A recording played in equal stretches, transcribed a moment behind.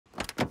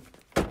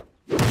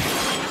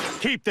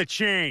Keep the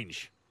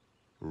change.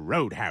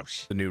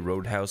 Roadhouse. The new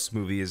Roadhouse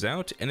movie is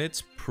out, and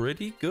it's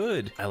pretty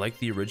good. I like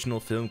the original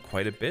film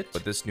quite a bit,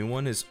 but this new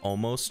one is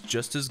almost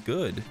just as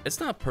good.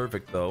 It's not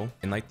perfect though,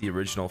 and like the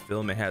original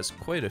film, it has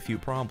quite a few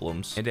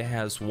problems, and it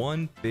has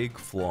one big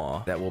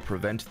flaw that will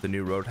prevent the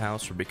new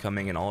Roadhouse from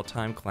becoming an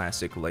all-time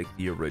classic like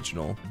the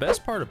original. The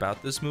best part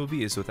about this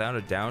movie is without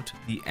a doubt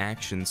the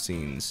action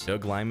scenes.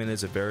 Doug Liman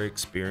is a very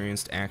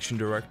experienced action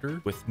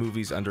director with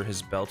movies under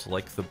his belt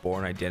like The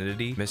Bourne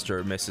Identity, Mr.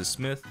 and Mrs.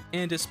 Smith,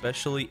 and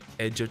especially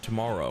Edge of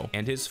Tomorrow.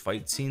 And his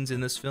fight scenes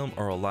in this film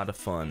are a lot of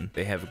fun.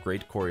 They have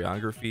great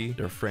choreography,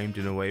 they're framed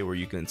in a way where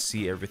you can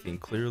see everything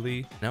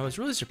clearly, and I was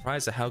really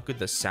surprised at how good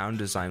the sound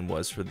design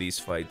was for these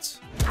fights.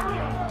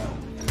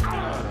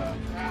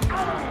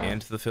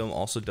 And the film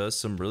also does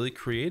some really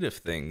creative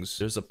things.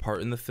 There's a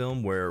part in the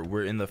film where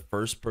we're in the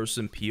first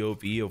person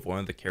POV of one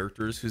of the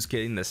characters who's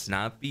getting the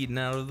snot beaten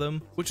out of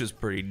them, which is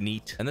pretty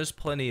neat. And there's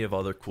plenty of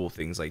other cool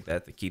things like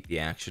that to keep the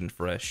action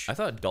fresh. I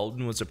thought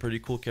Dalton was a pretty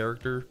cool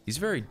character. He's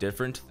very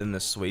different than the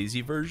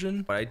Swayze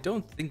version, but I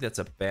don't think that's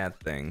a bad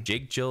thing.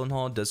 Jake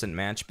Gyllenhaal doesn't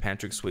match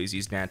Patrick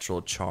Swayze's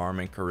natural charm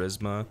and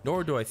charisma,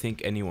 nor do I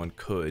think anyone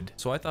could.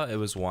 So I thought it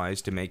was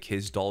wise to make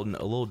his Dalton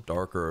a little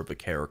darker of a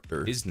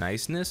character. His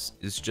niceness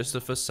is just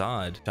a facade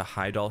to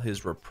hide all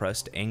his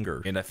repressed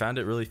anger, and I found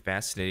it really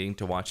fascinating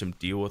to watch him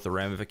deal with the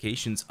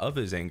ramifications of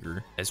his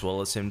anger, as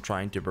well as him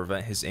trying to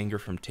prevent his anger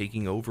from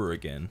taking over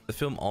again. The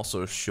film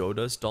also showed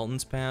us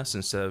Dalton's past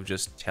instead of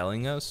just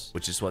telling us,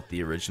 which is what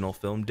the original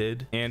film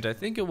did, and I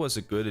think it was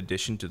a good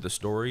addition to the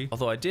story,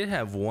 although I did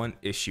have one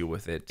issue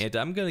with it, and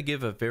I'm gonna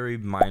give a very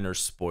minor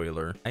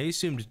spoiler. I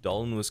assumed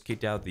Dalton was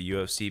kicked out of the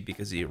UFC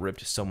because he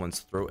ripped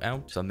someone's throat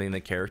out, something the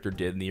character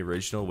did in the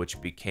original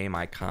which became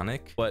iconic,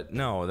 but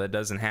no, that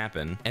doesn't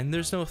happen. And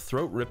there's no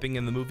throat ripping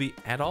in the movie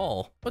at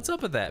all. What's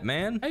up with that,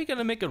 man? How you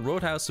gonna make a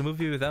Roadhouse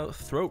movie without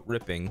throat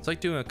ripping? It's like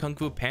doing a Kung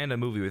Fu Panda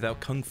movie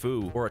without Kung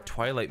Fu, or a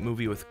Twilight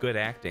movie with good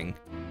acting.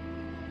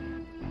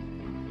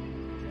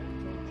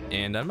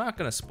 And I'm not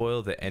gonna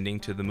spoil the ending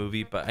to the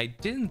movie, but I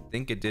didn't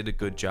think it did a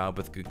good job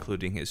with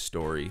concluding his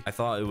story. I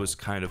thought it was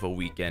kind of a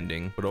weak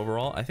ending, but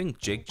overall, I think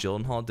Jake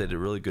Gyllenhaal did a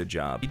really good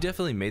job. He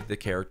definitely made the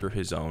character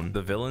his own.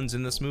 The villains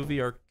in this movie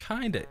are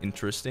kinda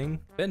interesting.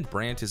 Ben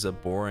Brandt is a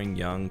boring,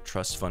 young,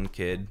 trust fund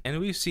kid, and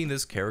we've seen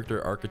this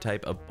character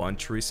archetype a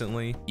bunch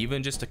recently,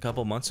 even just a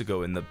couple months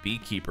ago in The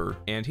Beekeeper,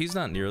 and he's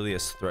not nearly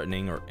as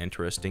threatening or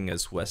interesting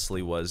as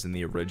Wesley was in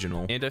the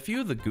original. And a few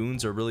of the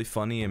goons are really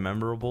funny and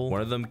memorable.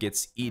 One of them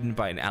gets eaten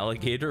by an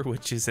alligator,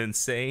 which is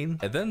insane.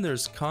 And then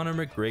there's Conor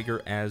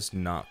McGregor as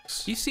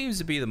Knox. He seems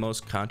to be the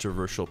most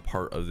controversial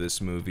part of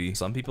this movie.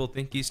 Some people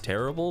think he's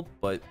terrible,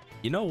 but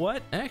you know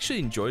what? I actually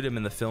enjoyed him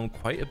in the film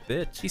quite a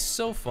bit. He's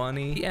so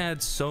funny, he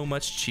adds so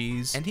much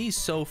cheese, and he's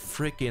so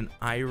freaking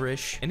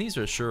Irish, and he's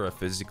for sure a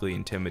physically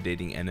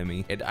intimidating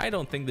enemy. And I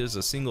don't think there's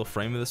a single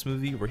frame of this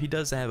movie where he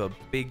doesn't have a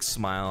big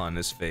smile on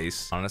his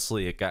face.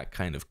 Honestly, it got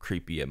kind of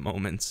creepy at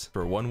moments.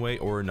 For one way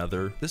or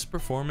another, this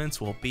performance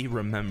will be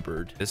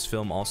remembered. This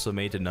film also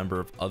made a number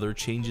of other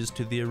changes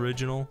to the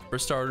original. For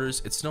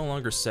starters, it's no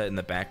longer set in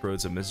the back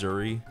roads of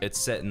Missouri, it's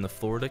set in the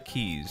Florida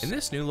Keys. And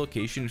this new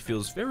location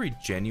feels very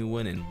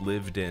genuine and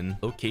lived in.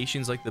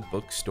 Locations like the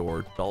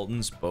bookstore,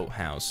 Dalton's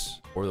boathouse,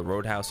 or the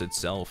Roadhouse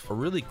itself are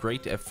really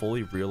great at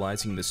fully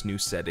realizing this new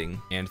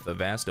setting, and the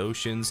vast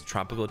oceans,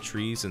 tropical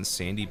trees, and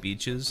sandy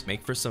beaches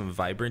make for some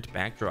vibrant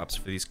backdrops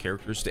for these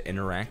characters to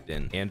interact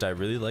in. And I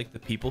really like the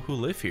people who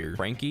live here.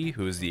 Frankie,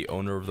 who is the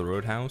owner of the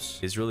Roadhouse,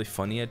 is really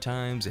funny at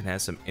times and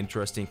has some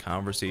interesting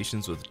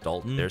conversations with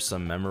Dalton. There's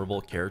some memorable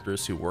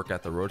characters who work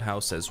at the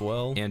Roadhouse as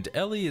well, and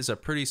Ellie is a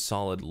pretty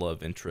solid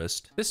love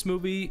interest. This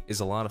movie is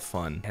a lot of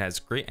fun. It has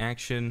great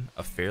action,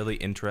 a fairly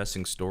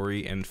interesting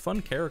story, and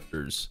fun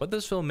characters, but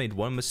this film made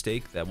one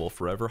mistake that will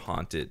forever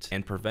haunt it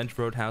and prevent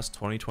Roadhouse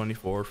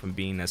 2024 from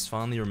being as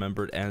fondly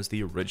remembered as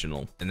the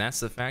original, and that's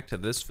the fact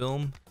that this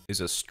film is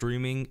a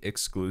streaming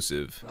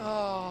exclusive.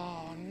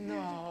 Oh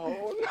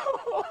no.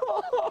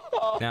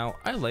 Now,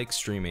 I like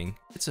streaming.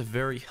 It's a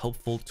very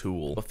helpful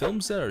tool, but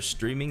films that are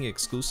streaming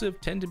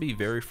exclusive tend to be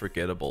very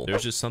forgettable.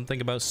 There's just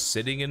something about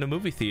sitting in a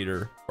movie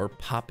theater or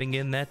popping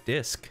in that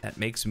disc that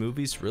makes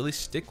movies really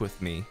stick with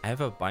me. I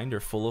have a binder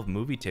full of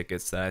movie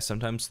tickets that I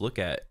sometimes look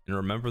at and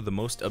remember the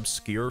most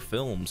obscure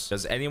films.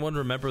 Does anyone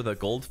remember The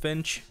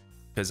Goldfinch?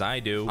 Because I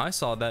do. I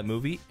saw that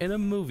movie in a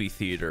movie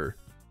theater,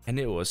 and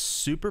it was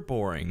super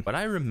boring, but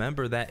I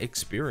remember that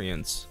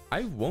experience.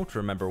 I won't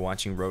remember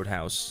watching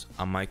Roadhouse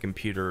on my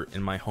computer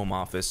in my home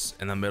office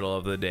in the middle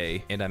of the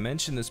day, and I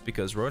mention this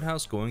because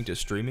Roadhouse going to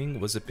streaming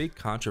was a big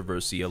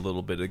controversy a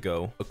little bit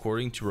ago.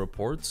 According to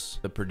reports,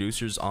 the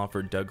producers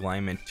offered Doug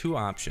Liman two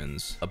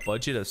options: a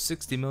budget of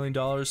 $60 million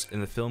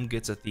and the film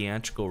gets a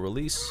theatrical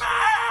release,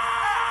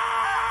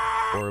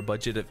 or a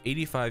budget of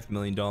 $85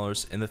 million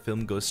and the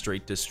film goes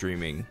straight to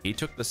streaming. He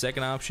took the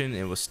second option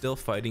and was still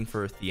fighting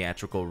for a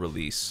theatrical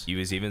release. He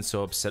was even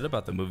so upset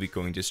about the movie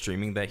going to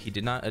streaming that he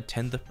did not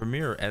attend the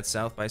premiere at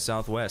South by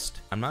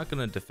Southwest. I'm not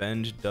going to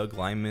defend Doug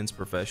Liman's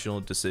professional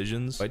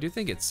decisions, but I do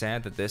think it's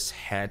sad that this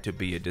had to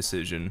be a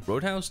decision.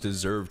 Roadhouse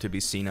deserved to be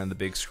seen on the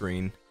big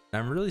screen,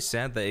 I'm really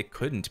sad that it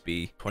couldn't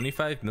be.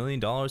 $25 million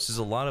is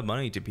a lot of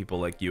money to people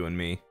like you and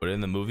me, but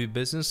in the movie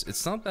business,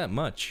 it's not that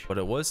much. But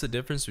it was the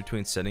difference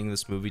between sending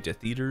this movie to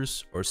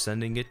theaters or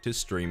sending it to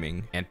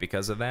streaming. And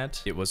because of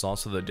that, it was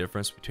also the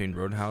difference between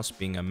Roadhouse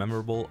being a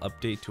memorable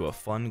update to a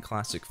fun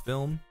classic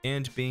film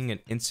and being an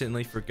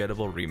instantly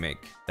forgettable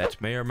remake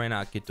that may or may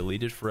not get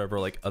deleted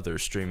forever like other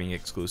streaming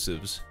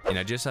exclusives. And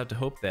I just have to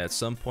hope that at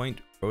some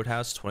point,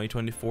 Roadhouse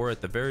 2024 at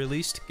the very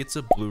least gets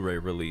a Blu-ray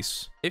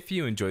release. If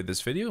you enjoyed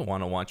this video and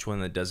want to watch one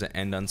that doesn't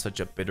end on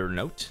such a bitter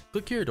note,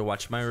 click here to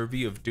watch my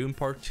review of Dune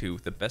Part 2,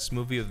 the best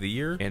movie of the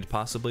year and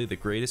possibly the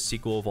greatest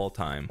sequel of all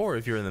time. Or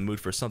if you're in the mood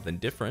for something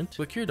different,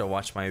 click here to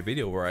watch my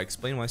video where I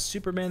explain why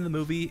Superman the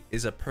movie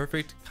is a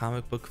perfect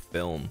comic book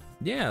film.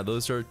 Yeah,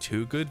 those are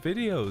 2 good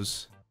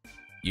videos.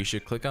 You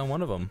should click on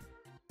one of them.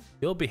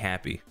 You'll be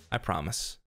happy, I promise.